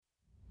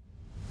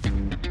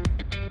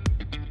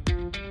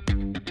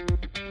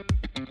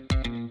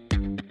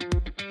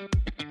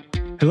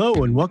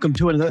Hello, and welcome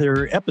to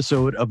another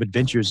episode of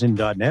Adventures in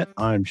 .NET.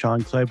 I'm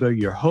Sean Kleber,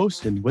 your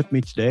host, and with me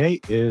today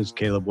is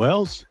Caleb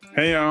Wells.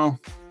 Hey, y'all.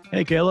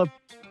 Hey, Caleb.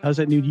 How's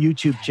that new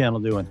YouTube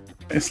channel doing?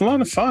 It's a lot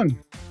of fun.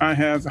 I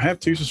have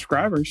 2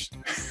 subscribers.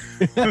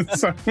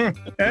 So,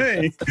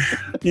 hey,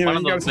 you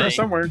got to start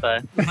somewhere.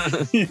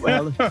 Yeah,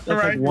 Well, that's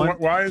right. like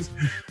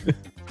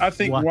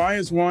one. Y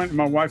is one, and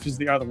my wife is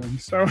the other one.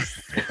 So,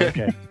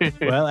 Okay.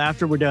 Well,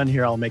 after we're done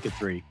here, I'll make it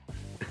 3.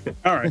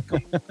 all right,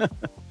 cool. All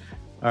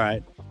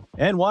right.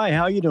 And Y,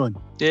 how you doing?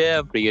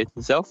 Yeah, pretty good.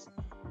 Yourself?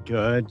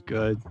 Good.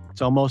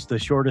 It's almost the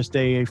shortest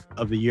day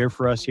of the year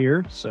for us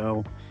here,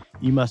 so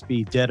you must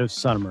be dead of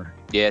summer.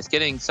 Yeah, it's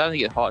starting to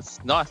get hot. It's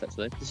nice,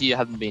 actually. This year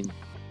hasn't been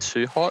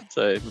too hot,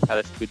 so we've had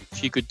a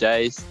few good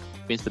days.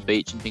 Been to the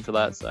beach and things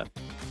like that, so.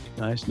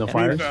 Nice. No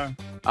fires?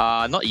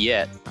 Not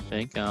yet, I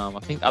think. I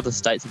think other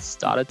states have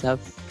started to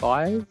have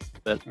fires,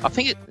 but I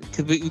think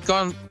because we've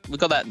got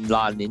that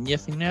La Nina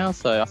thing now,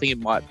 so I think it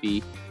might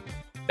be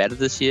better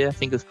this year,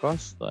 fingers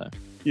crossed. So.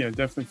 Yeah,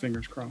 definitely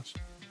fingers crossed.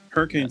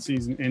 Hurricane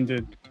season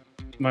ended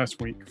last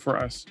week for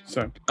us,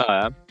 so.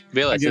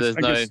 Really? So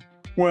there's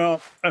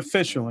well,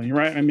 officially,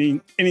 right? I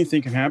mean,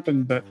 anything can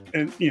happen, but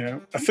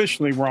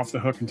officially we're off the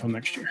hook until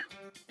next year.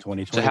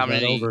 2020. So how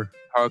many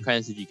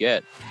hurricanes did you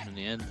get in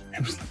the end?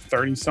 It was like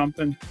 30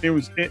 something. It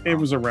was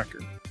a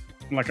record,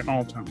 like an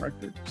all-time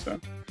record. So,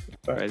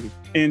 Crazy.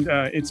 And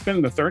it's been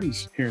in the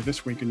 30s here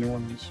this week in New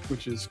Orleans,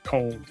 which is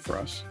cold for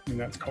us. I mean,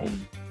 that's cold.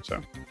 So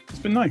it's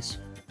been nice.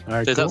 All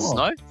right, Does cool.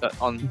 that snow?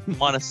 On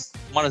minus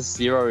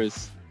 0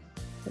 is.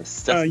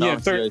 Yeah,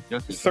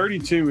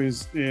 32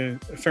 is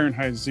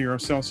Fahrenheit 0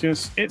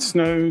 Celsius. It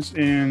snows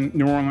in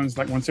New Orleans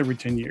like once every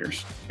 10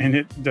 years, and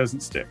it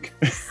doesn't stick.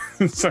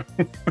 So,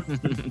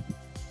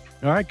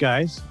 all right,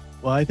 guys.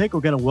 Well, I think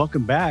we're going to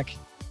welcome back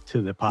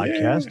to the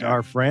podcast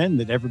our friend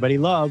that everybody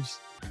loves,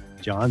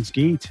 John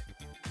Skeet.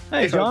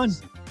 Hey, John.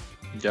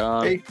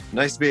 John. Hey,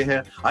 nice to be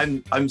here.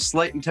 I'm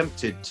slightly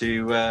tempted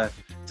to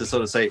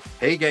sort of say,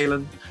 "Hey,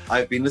 Galen."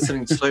 I've been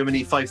listening to so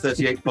many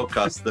 538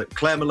 podcasts that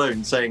Claire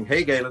Malone saying,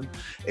 "Hey, Galen,"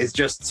 is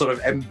just sort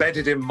of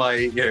embedded in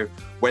my,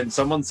 when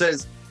someone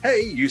says,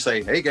 "Hey," you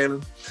say, "Hey,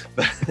 Galen."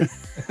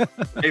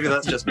 Maybe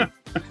that's just me.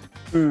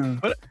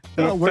 But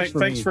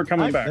thanks for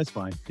coming back. That's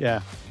fine.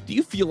 Yeah. Do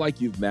you feel like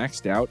you've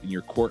maxed out in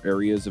your core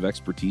areas of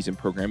expertise in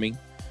programming?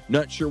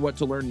 Not sure what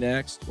to learn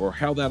next or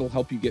how that'll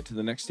help you get to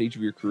the next stage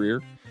of your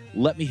career?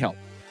 Let me help.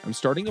 I'm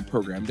starting a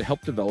program to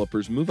help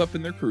developers move up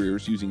in their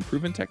careers using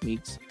proven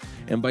techniques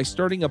and by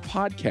starting a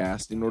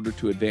podcast in order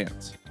to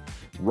advance.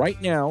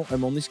 Right now,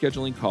 I'm only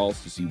scheduling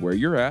calls to see where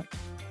you're at,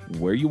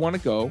 where you want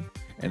to go,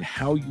 and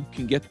how you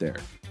can get there.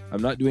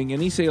 I'm not doing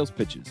any sales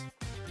pitches.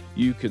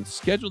 You can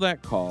schedule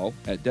that call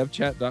at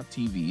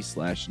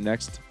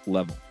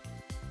devchat.tv/nextlevel.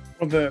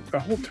 Well, the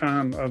whole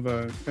time of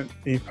an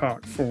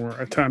epoch for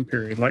a time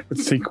period, like with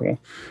SQL,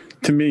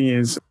 to me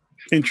is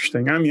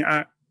interesting. I mean,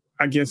 I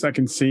guess I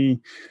can see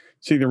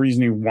the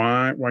reasoning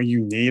why you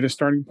need a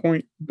starting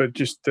point, but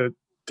just to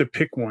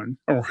pick one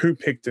or who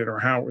picked it or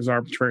how it was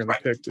arbitrarily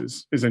picked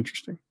is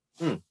interesting.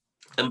 And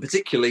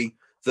particularly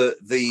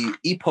the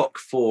epoch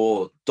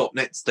for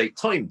 .NET state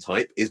time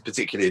type is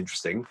particularly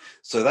interesting.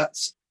 So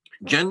that's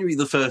January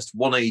the 1st,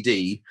 1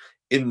 AD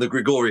in the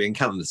Gregorian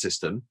calendar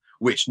system,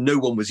 which no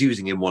one was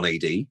using in 1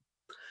 AD.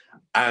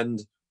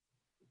 And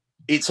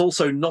it's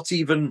also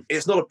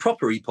it's not a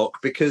proper epoch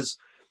because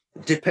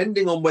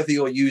depending on whether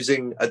you're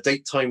using a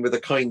date time with a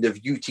kind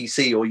of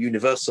UTC or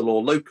universal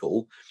or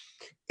local,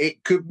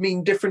 it could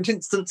mean different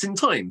instants in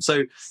time.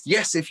 So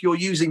yes, if you're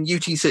using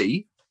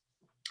UTC,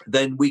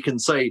 then we can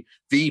say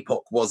the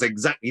epoch was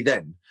exactly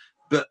then.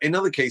 But in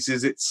other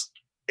cases, it's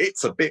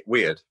a bit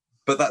weird.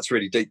 But that's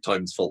really date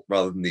time's fault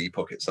rather than the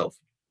epoch itself.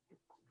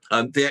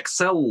 The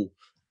Excel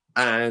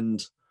and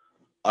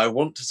I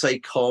want to say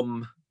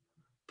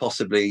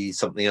possibly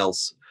something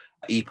else,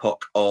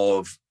 epoch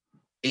of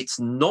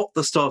it's not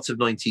the start of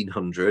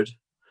 1900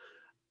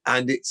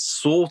 and it's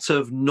sort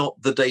of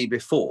not the day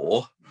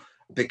before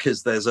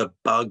because there's a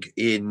bug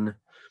in,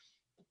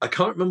 I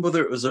can't remember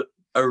whether it was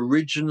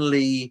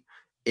originally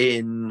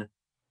in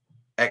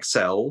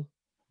Excel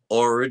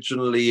or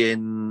originally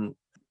in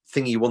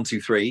Thingy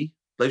 123,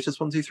 Lotus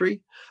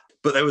 123,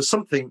 but there was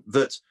something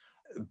that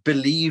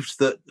believed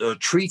that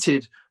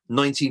treated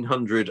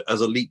 1900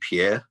 as a leap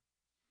year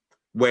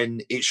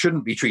when it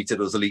shouldn't be treated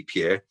as a leap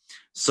year.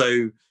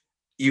 So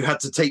you had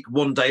to take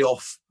one day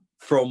off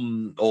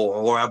from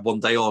or add one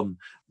day on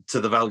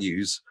to the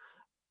values.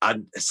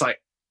 And it's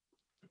like,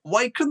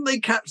 why couldn't they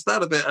catch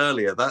that a bit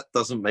earlier? That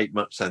doesn't make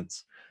much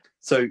sense.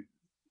 So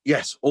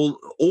yes,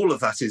 all of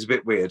that is a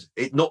bit weird.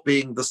 It not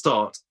being the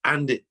start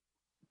and it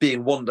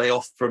being one day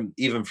off from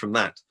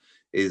that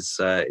is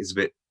a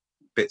bit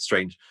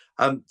strange.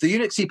 The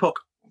Unix epoch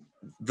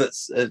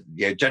that's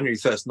January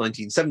 1st,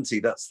 1970,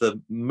 that's the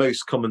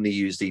most commonly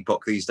used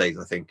epoch these days,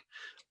 I think,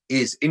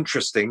 is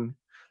interesting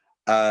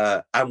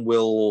and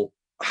will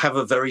have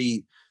a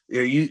very,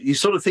 you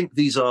sort of think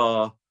these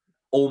are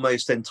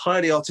almost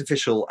entirely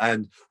artificial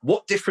and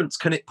what difference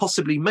can it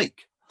possibly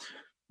make?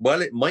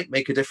 Well, it might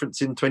make a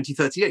difference in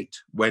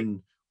 2038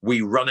 when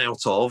we run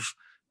out of,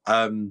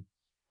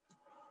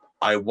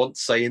 I want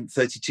to say in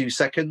 32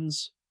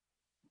 seconds.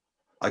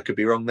 I could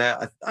be wrong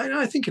there.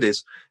 I think it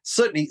is.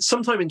 Certainly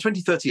sometime in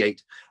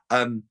 2038,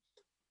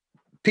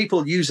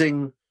 people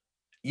using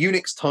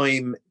Unix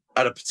time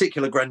at a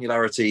particular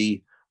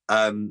granularity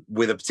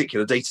with a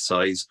particular data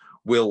size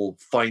will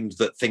find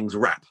that things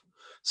wrap.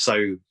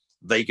 So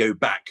they go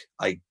back,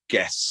 I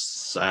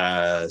guess,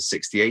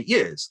 68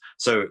 years.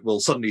 So it will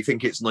suddenly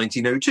think it's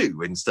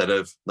 1902 instead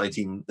of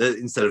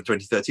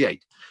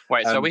 2038.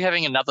 Wait, so are we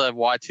having another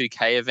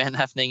Y2K event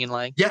happening in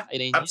like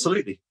 18 years?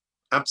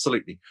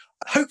 Absolutely.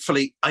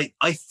 Hopefully,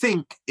 I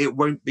think it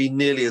won't be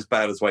nearly as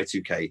bad as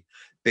Y2K,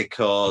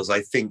 because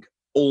I think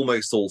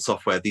almost all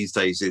software these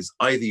days is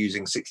either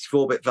using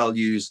 64-bit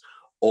values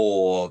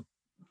or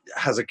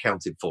has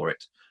accounted for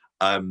it.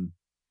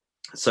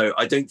 So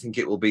I don't think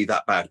it will be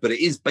that bad, but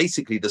it is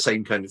basically the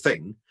same kind of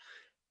thing.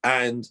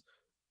 And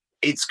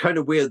it's kind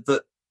of weird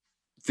that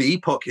the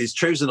epoch is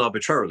chosen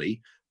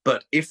arbitrarily,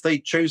 but if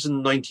they'd chosen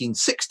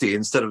 1960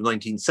 instead of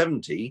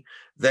 1970,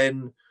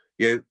 then,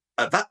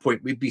 at that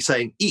point we'd be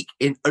saying, eek,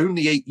 in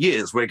only 8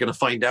 years, we're going to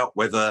find out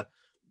whether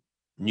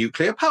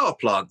nuclear power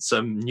plants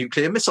and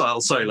nuclear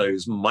missile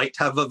silos might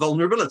have a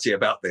vulnerability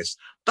about this.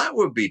 That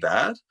would be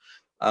bad.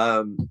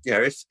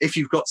 If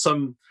you've got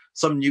some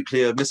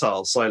nuclear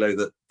missile silo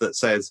that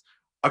says,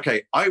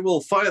 okay, I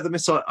will fire the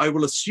missile. I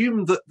will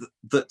assume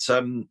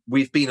that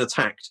we've been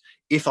attacked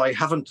if I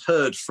haven't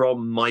heard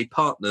from my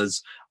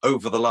partners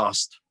over the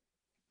last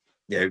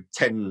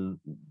 10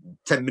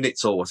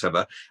 minutes or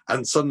whatever,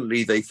 and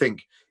suddenly they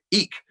think,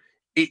 eek,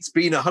 it's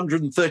been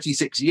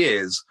 136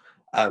 years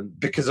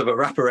because of a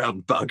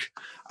wraparound bug,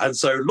 and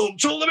so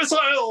launch all the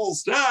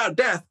missiles,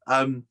 death.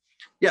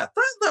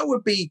 That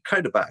would be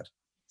kind of bad.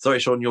 Sorry,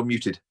 Sean, you're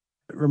muted.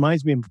 It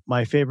reminds me of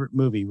my favorite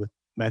movie with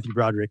Matthew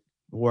Broderick,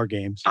 War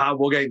Games.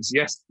 War Games,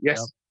 yes. Yep.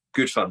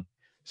 Good fun.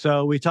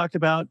 So we talked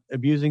about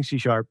abusing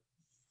C#.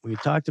 We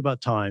talked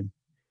about time.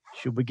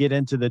 Should we get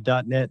into the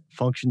 .NET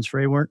functions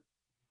framework?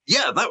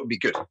 Yeah, that would be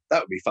good.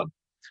 That would be fun.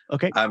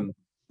 Okay.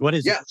 What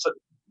is it?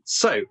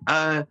 So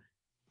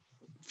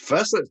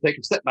first, let's take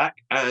a step back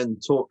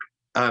and talk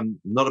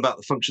not about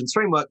the functions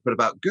framework, but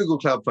about Google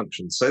Cloud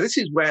Functions. So this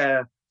is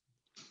where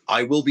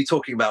I will be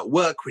talking about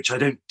work, which I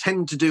don't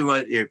tend to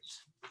do.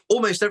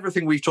 Almost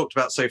everything we've talked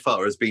about so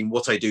far has been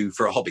what I do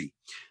for a hobby,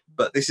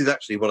 but this is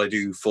actually what I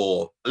do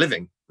for a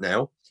living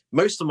now.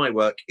 Most of my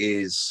work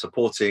is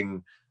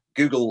supporting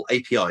Google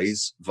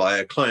APIs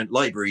via client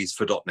libraries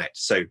for .NET.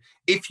 So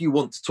if you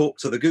want to talk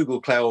to the Google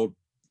Cloud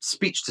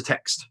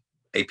speech-to-text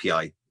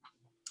API,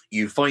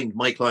 you find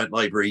my client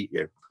library,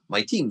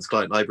 my team's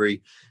client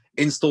library,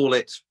 install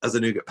it as a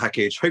NuGet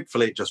package.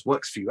 Hopefully it just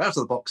works for you out of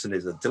the box and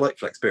is a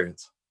delightful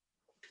experience.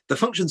 The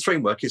functions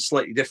framework is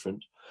slightly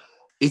different.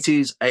 It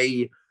is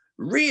a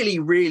really,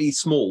 really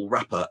small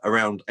wrapper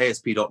around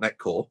ASP.NET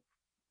Core,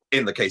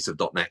 in the case of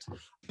 .NET.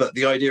 But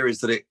the idea is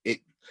that it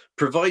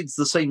provides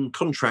the same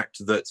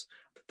contract that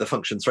the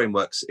functions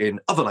frameworks in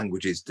other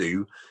languages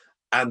do.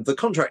 And the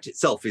contract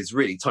itself is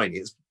really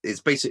tiny.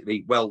 It's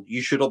basically,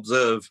 you should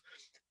observe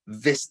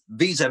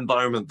these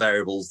environment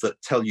variables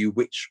that tell you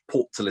which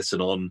port to listen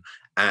on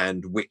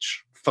and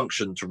which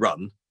function to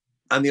run.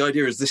 And the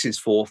idea is this is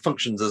for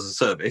functions as a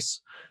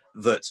service,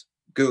 that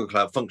Google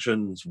Cloud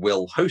Functions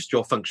will host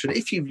your function.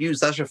 If you've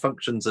used Azure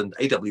Functions and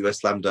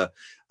AWS Lambda,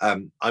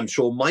 I'm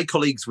sure my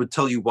colleagues would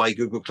tell you why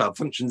Google Cloud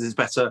Functions is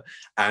better,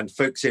 and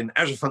folks in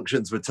Azure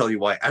Functions would tell you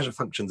why Azure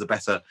Functions are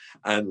better,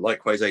 and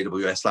likewise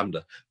AWS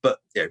Lambda. But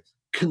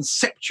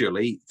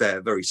conceptually,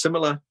 they're very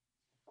similar.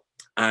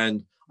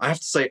 And I have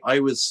to say, I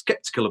was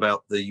skeptical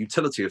about the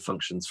utility of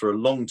functions for a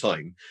long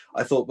time.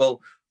 I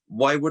thought,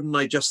 why wouldn't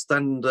I just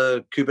stand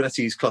a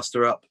Kubernetes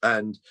cluster up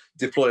and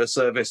deploy a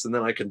service, and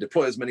then I can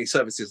deploy as many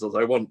services as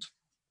I want,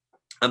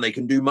 and they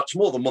can do much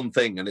more than one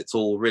thing, and it's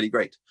all really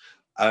great.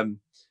 And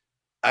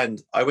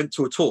I went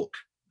to a talk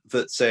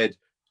that said,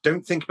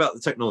 don't think about the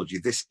technology.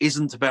 This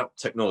isn't about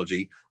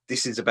technology.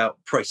 This is about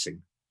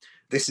pricing.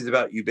 This is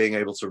about you being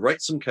able to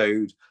write some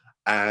code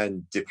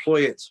and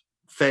deploy it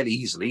fairly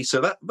easily.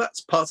 So that's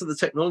part of the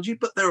technology,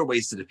 but there are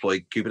ways to deploy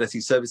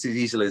Kubernetes services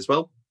easily as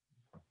well.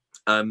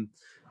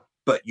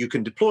 But you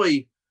can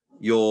deploy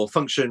your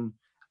function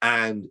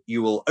and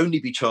you will only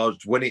be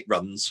charged when it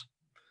runs,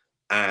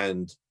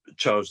 and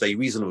charged a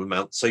reasonable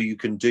amount. So you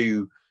can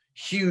you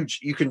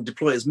can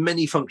deploy as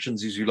many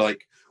functions as you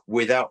like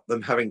without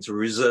them having to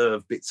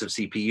reserve bits of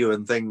CPU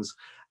and things.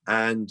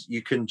 And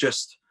you can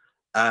just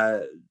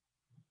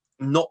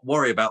not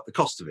worry about the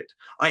cost of it.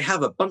 I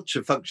have a bunch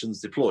of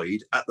functions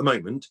deployed at the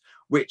moment,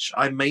 which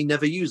I may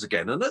never use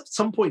again. And at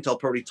some point, I'll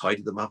probably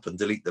tidy them up and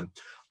delete them.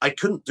 I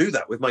couldn't do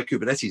that with my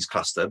Kubernetes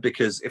cluster,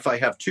 because if I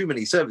have too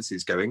many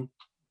services going,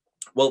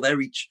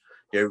 they're each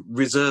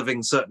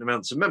reserving certain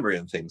amounts of memory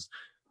and things.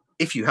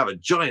 If you have a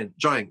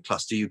giant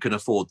cluster, you can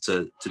afford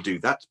to do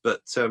that.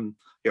 But I'm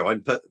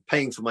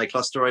paying for my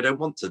cluster. I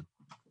don't want to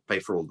pay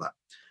for all that.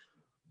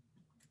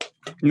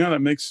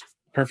 That makes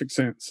perfect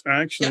sense.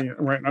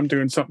 I'm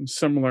doing something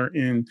similar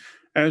in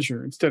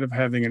Azure. Instead of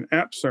having an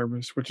app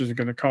service, which is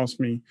going to cost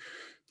me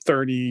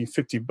 30,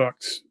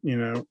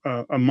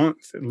 $50, a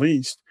month at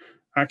least,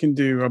 I can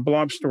do a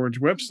blob storage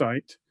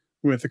website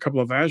with a couple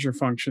of Azure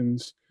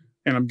functions,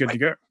 and I'm good to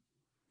go.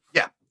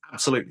 Yeah,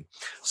 absolutely.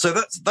 So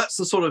that's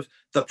the sort of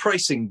the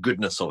pricing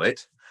goodness of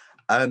it.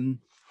 And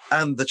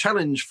the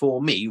challenge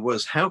for me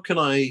was how can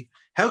I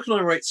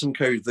write some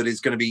code that is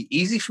going to be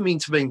easy for me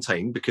to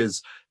maintain,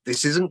 because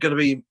this isn't going to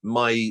be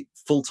my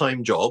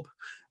full-time job.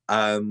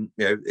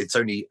 It's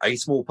only a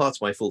small part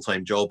of my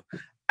full-time job,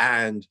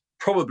 and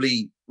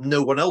probably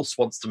no one else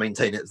wants to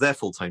maintain it as their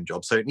full-time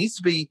job. So it needs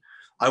to be,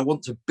 I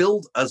want to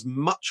build as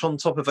much on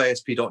top of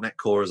ASP.NET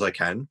Core as I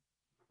can.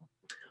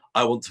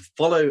 I want to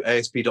follow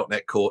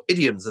ASP.NET Core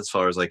idioms as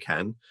far as I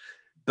can,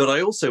 but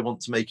I also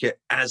want to make it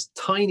as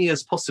tiny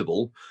as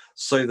possible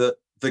so that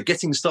the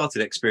getting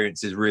started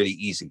experience is really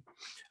easy.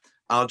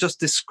 I'll just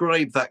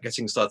describe that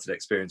getting started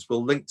experience.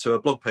 We'll link to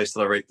a blog post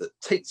that I wrote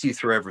that takes you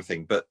through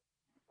everything. But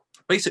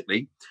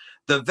basically,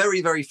 the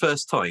very, very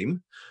first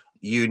time,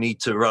 you need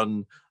to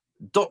run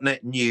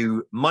 .NET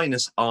new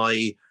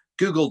 -i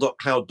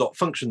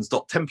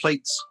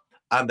google.cloud.functions.templates,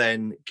 and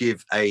then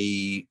give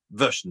a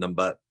version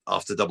number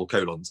after double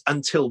colons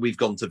until we've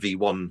gone to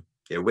V1.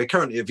 We're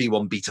currently at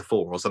V1 beta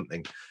 4 or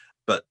something.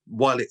 But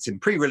while it's in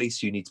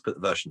pre-release, you need to put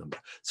the version number.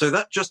 So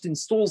that just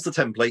installs the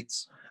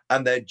templates,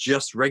 and they're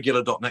just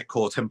regular .NET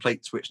Core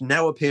templates, which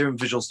now appear in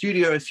Visual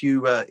Studio if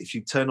you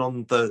turn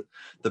on the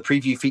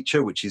preview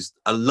feature, which is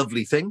a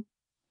lovely thing.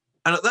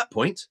 And at that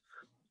point,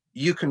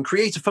 you can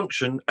create a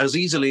function as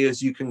easily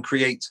as you can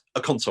create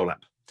a console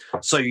app.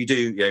 So you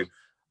do,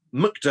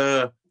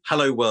 mkdir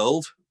hello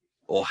world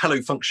or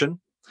hello function,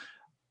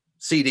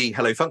 cd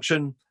hello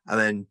function, and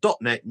then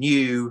 .NET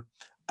new,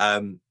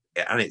 and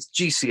it's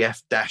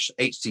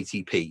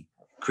GCF-HTTP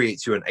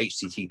creates you an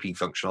HTTP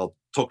function. I'll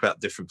talk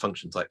about different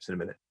function types in a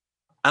minute.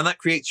 And that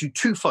creates you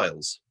two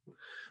files.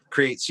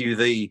 Creates you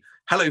the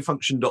hello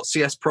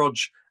function.cs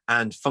proj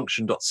and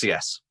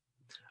function.cs.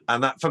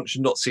 And that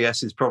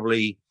function.cs is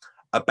probably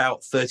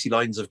about 30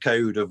 lines of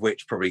code, of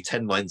which probably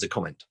 10 lines are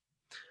comment.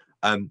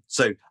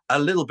 So a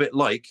little bit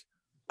like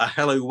a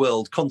hello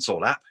world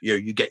console app.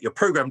 You get your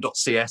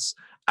program.cs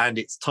and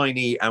it's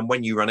tiny, and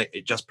when you run it,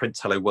 it just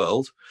prints hello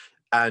world.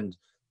 And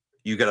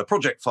you get a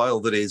project file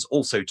that is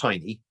also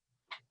tiny.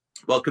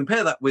 Well,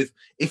 compare that with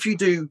if you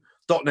do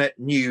 .NET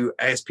new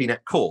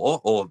ASP.NET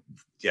Core, or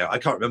I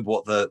can't remember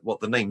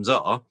what the names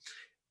are.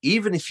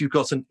 Even if you've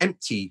got an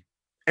empty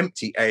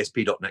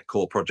ASP.NET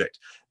Core project,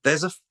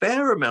 there's a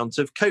fair amount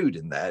of code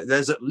in there.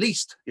 There's at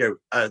least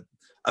a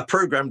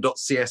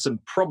program.cs,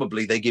 and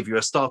probably they give you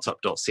a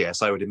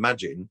startup.cs, I would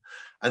imagine.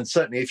 And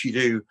certainly if you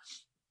do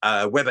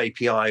Web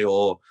API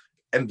or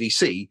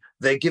MVC,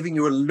 they're giving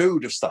you a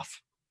load of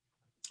stuff.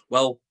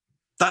 Well,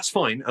 that's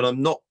fine. And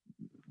I'm not,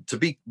 to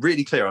be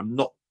really clear, I'm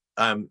not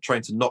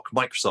trying to knock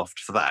Microsoft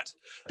for that,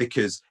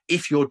 because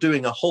if you're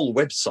doing a whole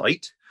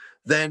website,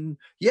 then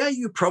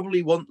you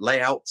probably want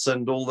layouts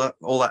and all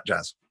that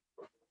jazz.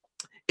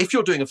 If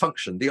you're doing a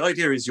function, the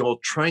idea is you're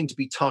trying to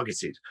be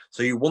targeted.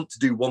 So you want to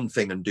do one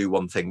thing and do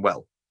one thing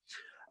well.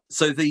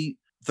 So the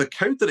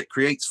code that it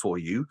creates for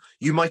you,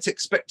 you might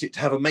expect it to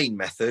have a main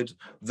method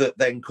that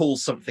then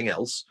calls something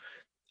else.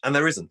 And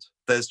there isn't.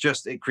 There's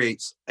just, it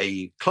creates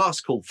a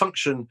class called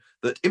function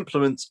that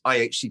implements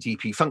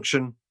IHTTP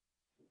function.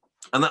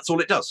 And that's all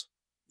it does.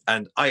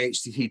 And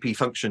IHTTP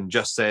function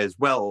just says,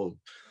 well,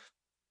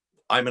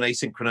 I'm an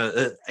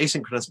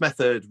asynchronous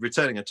method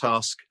returning a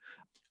task,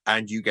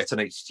 and you get an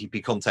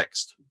HTTP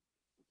context.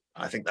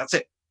 I think that's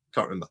it.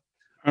 Can't remember.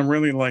 I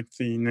really like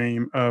the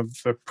name of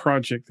the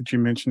project that you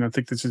mentioned. I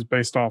think this is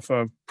based off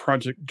of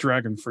Project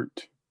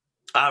Dragonfruit.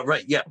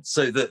 Right, yeah.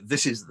 So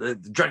this is the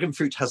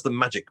Dragonfruit has the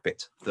magic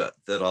bit that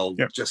I'll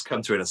just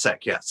come to in a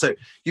sec. Yeah. So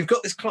you've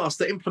got this class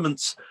that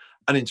implements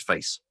an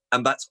interface,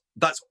 and that's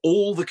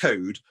all the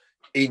code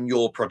in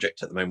your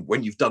project at the moment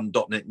when you've done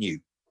 .NET new,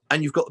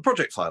 and you've got the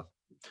project file.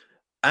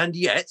 And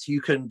yet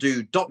you can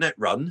do .NET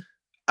run,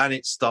 and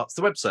it starts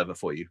the web server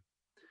for you.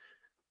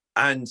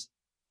 And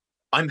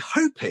I'm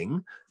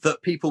hoping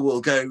that people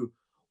will go,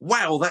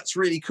 wow, that's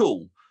really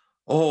cool.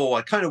 Oh,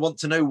 I kind of want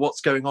to know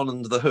what's going on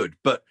under the hood.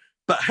 But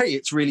hey,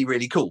 it's really,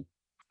 really cool.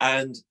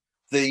 And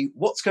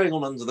what's going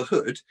on under the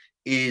hood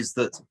is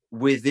that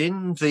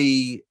within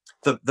the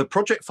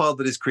project file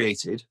that is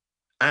created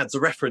adds a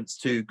reference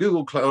to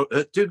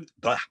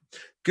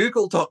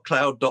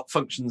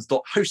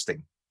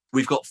google.cloud.functions.hosting.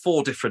 We've got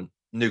 4 different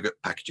NuGet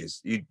packages.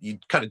 You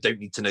kind of don't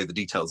need to know the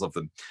details of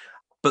them.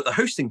 But the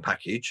hosting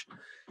package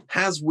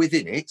has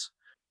within it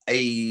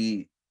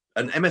an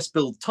MS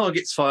Build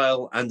targets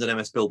file and an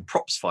MS Build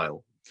props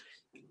file.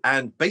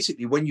 And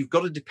basically, when you've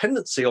got a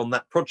dependency on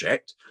that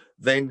project,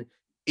 then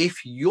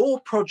if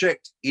your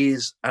project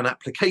is an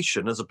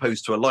application as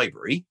opposed to a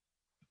library,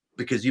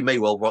 because you may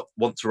well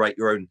want to write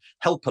your own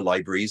helper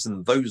libraries,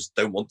 and those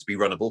don't want to be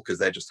runnable because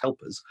they're just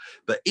helpers.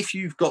 But if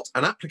you've got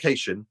an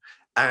application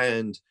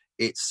and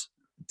it's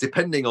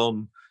depending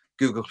on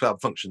Google Cloud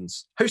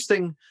Functions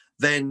hosting,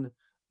 then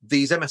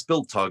these MS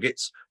Build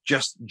targets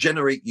just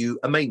generate you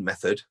a main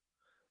method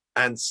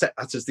and set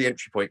that as the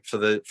entry point for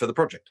the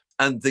project.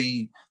 And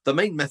the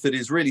main method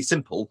is really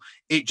simple.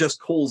 It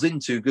just calls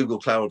into Google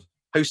Cloud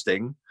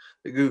Hosting,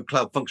 Google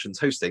Cloud Functions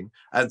Hosting,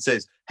 and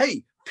says,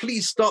 hey,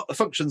 please start the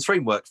functions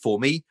framework for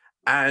me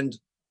and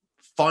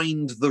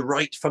find the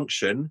right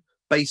function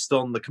based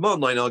on the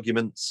command line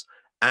arguments.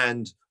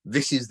 And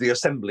this is the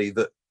assembly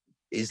that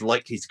is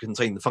likely to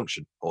contain the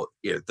function, or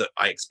that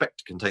I expect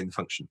to contain the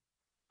function.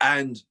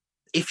 And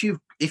if you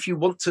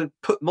want to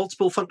put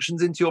multiple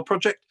functions into your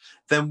project,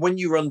 then when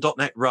you run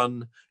 .NET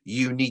Run,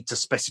 you need to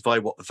specify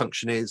what the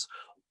function is,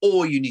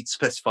 or you need to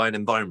specify an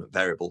environment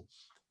variable.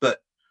 But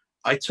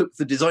I took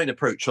the design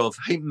approach of,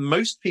 hey,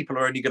 most people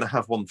are only going to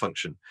have one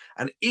function.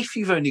 And if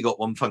you've only got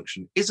one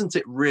function, isn't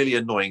it really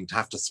annoying to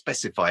have to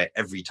specify it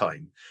every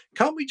time?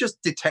 Can't we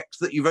just detect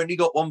that you've only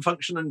got one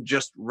function and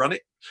just run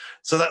it?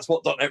 So that's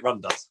what .NET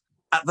Run does.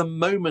 At the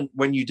moment,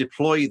 when you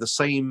deploy the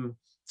same,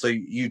 so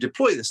you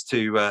deploy this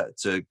to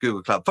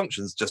Google Cloud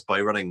Functions just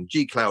by running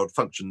gcloud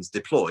functions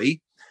deploy,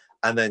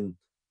 and then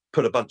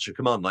put a bunch of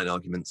command line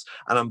arguments.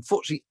 And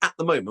unfortunately, at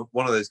the moment,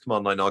 one of those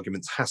command line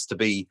arguments has to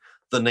be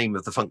the name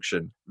of the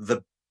function.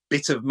 The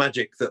bit of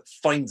magic that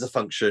finds a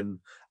function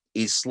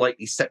is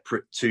slightly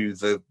separate to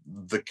the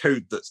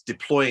code that's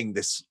deploying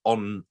this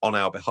on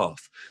our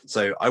behalf.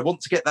 So I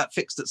want to get that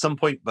fixed at some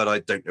point, but I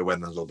don't know when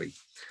that'll be.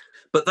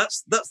 But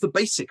that's the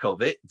basic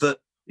of it, that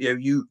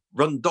you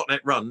run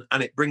 .NET Run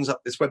and it brings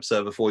up this web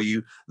server for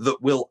you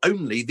that will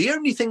the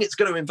only thing it's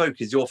going to invoke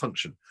is your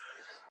function.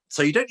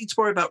 So you don't need to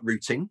worry about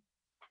routing.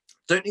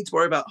 Don't need to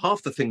worry about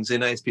half the things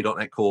in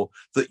ASP.NET Core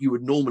that you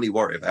would normally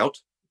worry about,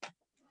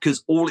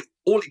 because all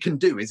it can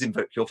do is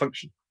invoke your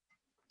function.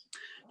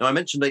 Now, I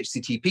mentioned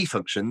HTTP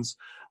functions,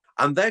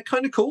 and they're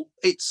kind of cool.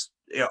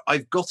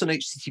 I've got an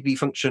HTTP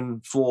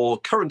function for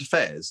current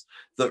affairs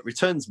that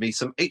returns me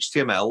some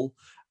HTML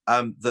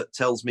that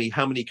tells me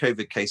how many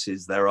COVID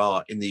cases there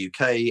are in the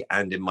UK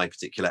and in my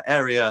particular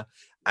area,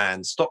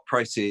 and stock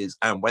prices,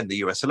 and when the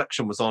US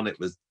election was on, it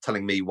was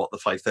telling me what the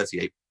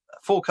 538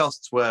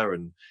 forecasts were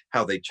and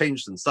how they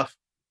changed and stuff.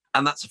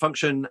 And that's a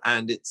function,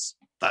 and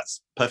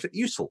that's perfectly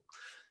useful.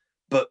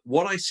 But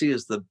what I see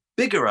as the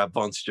bigger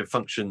advantage of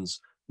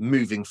functions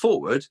moving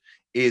forward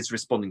is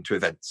responding to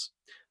events.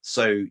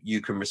 So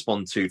you can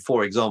respond to,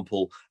 for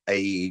example,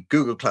 a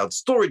Google Cloud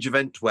storage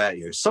event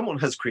where someone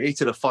has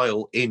created a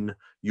file in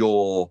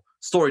your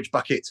storage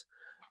bucket,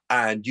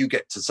 and you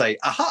get to say,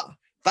 aha,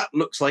 that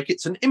looks like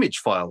it's an image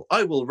file.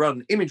 I will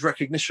run image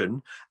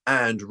recognition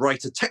and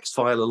write a text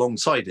file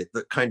alongside it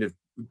that kind of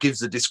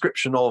gives a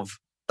description of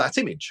that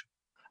image.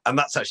 And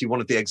that's actually one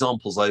of the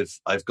examples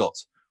I've got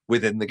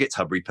within the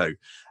GitHub repo.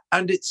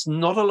 And it's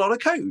not a lot of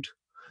code,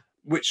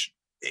 which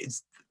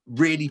is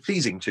really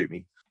pleasing to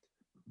me.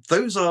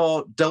 Those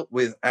are dealt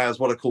with as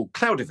what are called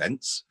cloud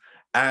events.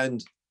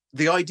 And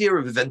the idea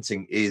of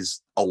eventing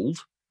is old,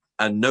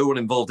 and no one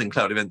involved in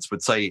cloud events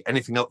would say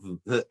anything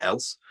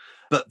else.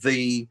 But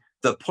the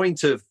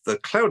point of the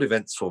cloud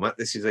events format,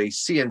 this is a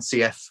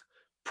CNCF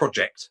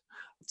project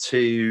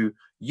to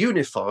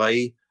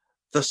unify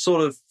the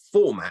sort of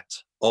format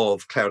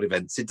of cloud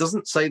events. It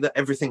doesn't say that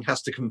everything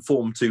has to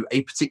conform to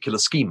a particular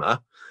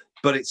schema,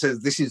 but it says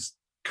this is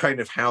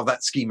kind of how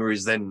that schema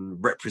is then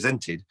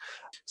represented,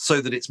 so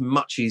that it's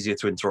much easier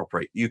to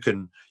interoperate. You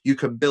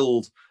can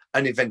build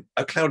an event,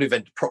 a cloud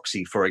event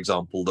proxy, for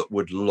example, that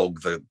would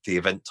log the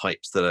event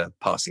types that are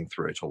passing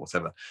through it or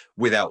whatever,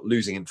 without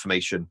losing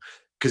information,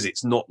 because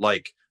it's not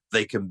like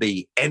they can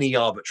be any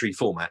arbitrary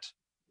format.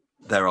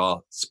 There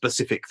are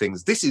specific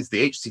things. This is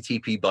the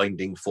HTTP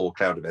binding for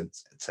cloud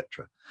events,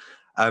 etc.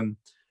 And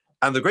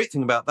the great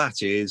thing about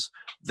that is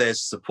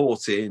there's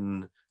support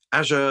in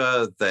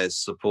Azure, there's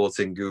support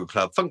in Google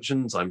Cloud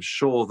Functions. I'm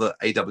sure that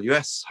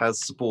AWS has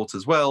support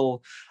as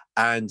well.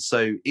 And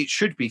so it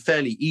should be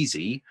fairly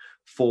easy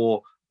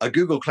for a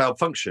Google Cloud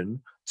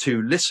Function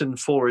to listen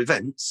for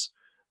events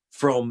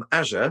from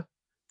Azure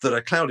that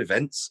are cloud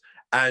events,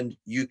 and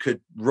you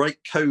could write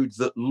code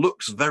that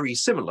looks very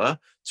similar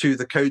to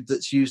the code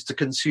that's used to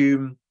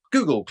consume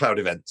Google Cloud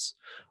events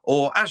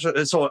or Azure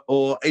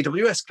or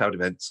AWS Cloud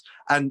events.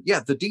 And yeah,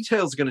 the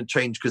details are going to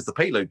change because the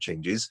payload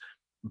changes,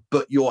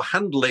 but you're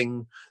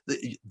handling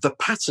the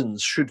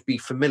patterns should be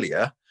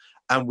familiar,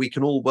 and we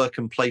can all work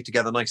and play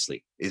together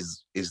nicely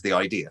is the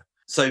idea.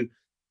 So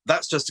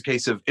that's just a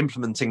case of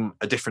implementing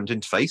a different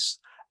interface,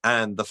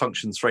 and the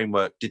functions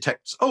framework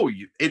detects,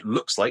 it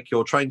looks like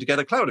you're trying to get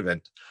a cloud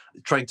event,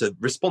 trying to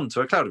respond to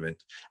a cloud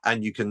event.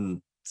 And you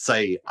can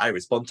say, I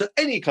respond to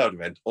any cloud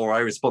event, or I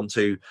respond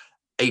to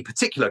a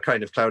particular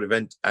kind of cloud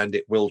event, and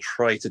it will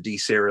try to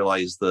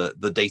deserialize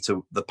the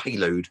data, the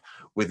payload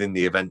within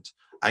the event,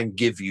 and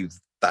give you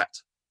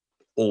that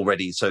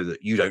already so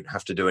that you don't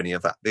have to do any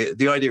of that.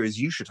 The idea is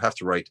you should have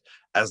to write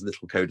as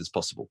little code as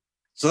possible.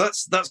 So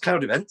that's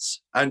cloud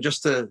events. And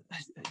just to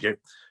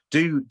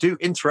do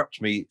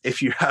interrupt me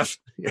if you have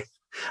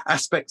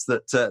aspects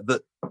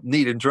that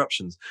need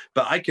interruptions.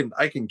 But I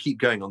can keep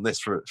going on this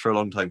for a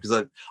long time,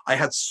 because I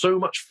had so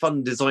much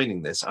fun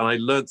designing this, and I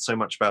learned so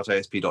much about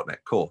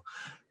ASP.NET Core.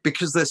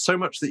 because there's so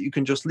much that you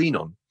can just lean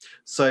on.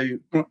 So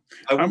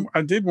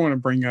I did want to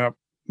bring up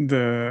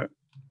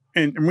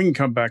and we can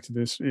come back to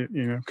this,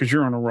 because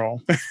you're on a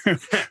roll,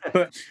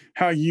 but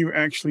how you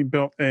actually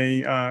built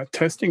a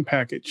testing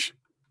package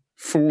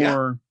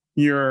for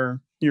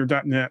your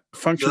 .NET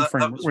function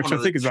framework, which I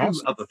think is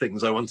awesome. Other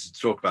things I wanted to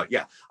talk about.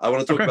 Yeah, I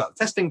want to talk about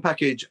the testing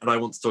package, and I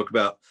want to talk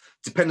about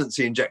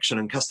dependency injection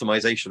and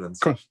customization and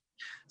stuff.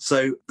 Cool.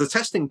 So the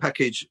testing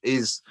package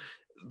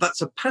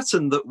that's a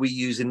pattern that we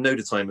use in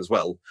NodeTime as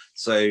well.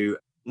 So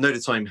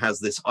NodeTime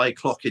has this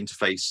iClock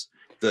interface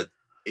that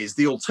is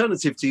the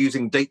alternative to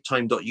using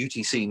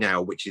datetime.utc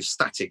now, which is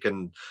static.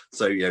 And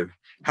so,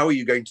 how are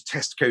you going to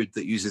test code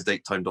that uses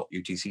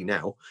datetime.utc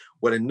now?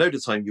 Well, in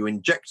NodeTime, you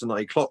inject an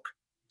iClock,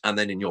 and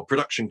then in your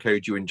production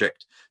code, you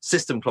inject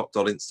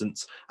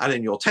systemclock.instance, and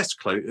in your test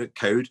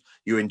code,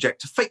 you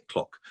inject a fake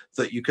clock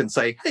that you can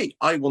say, hey,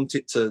 I want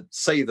it to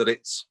say that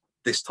it's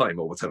this time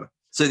or whatever.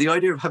 So the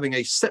idea of having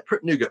a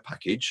separate NuGet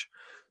package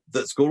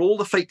that's got all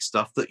the fake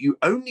stuff that you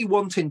only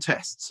want in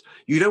tests,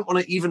 you don't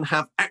want to even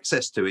have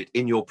access to it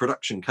in your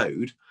production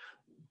code,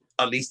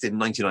 at least in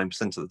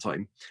 99% of the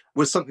time,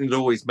 was something that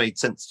always made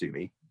sense to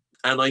me.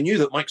 And I knew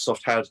that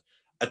Microsoft had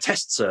a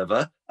test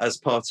server as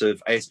part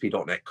of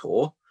ASP.NET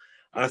Core.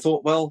 And I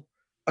thought, well,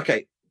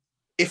 okay,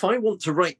 if I want to write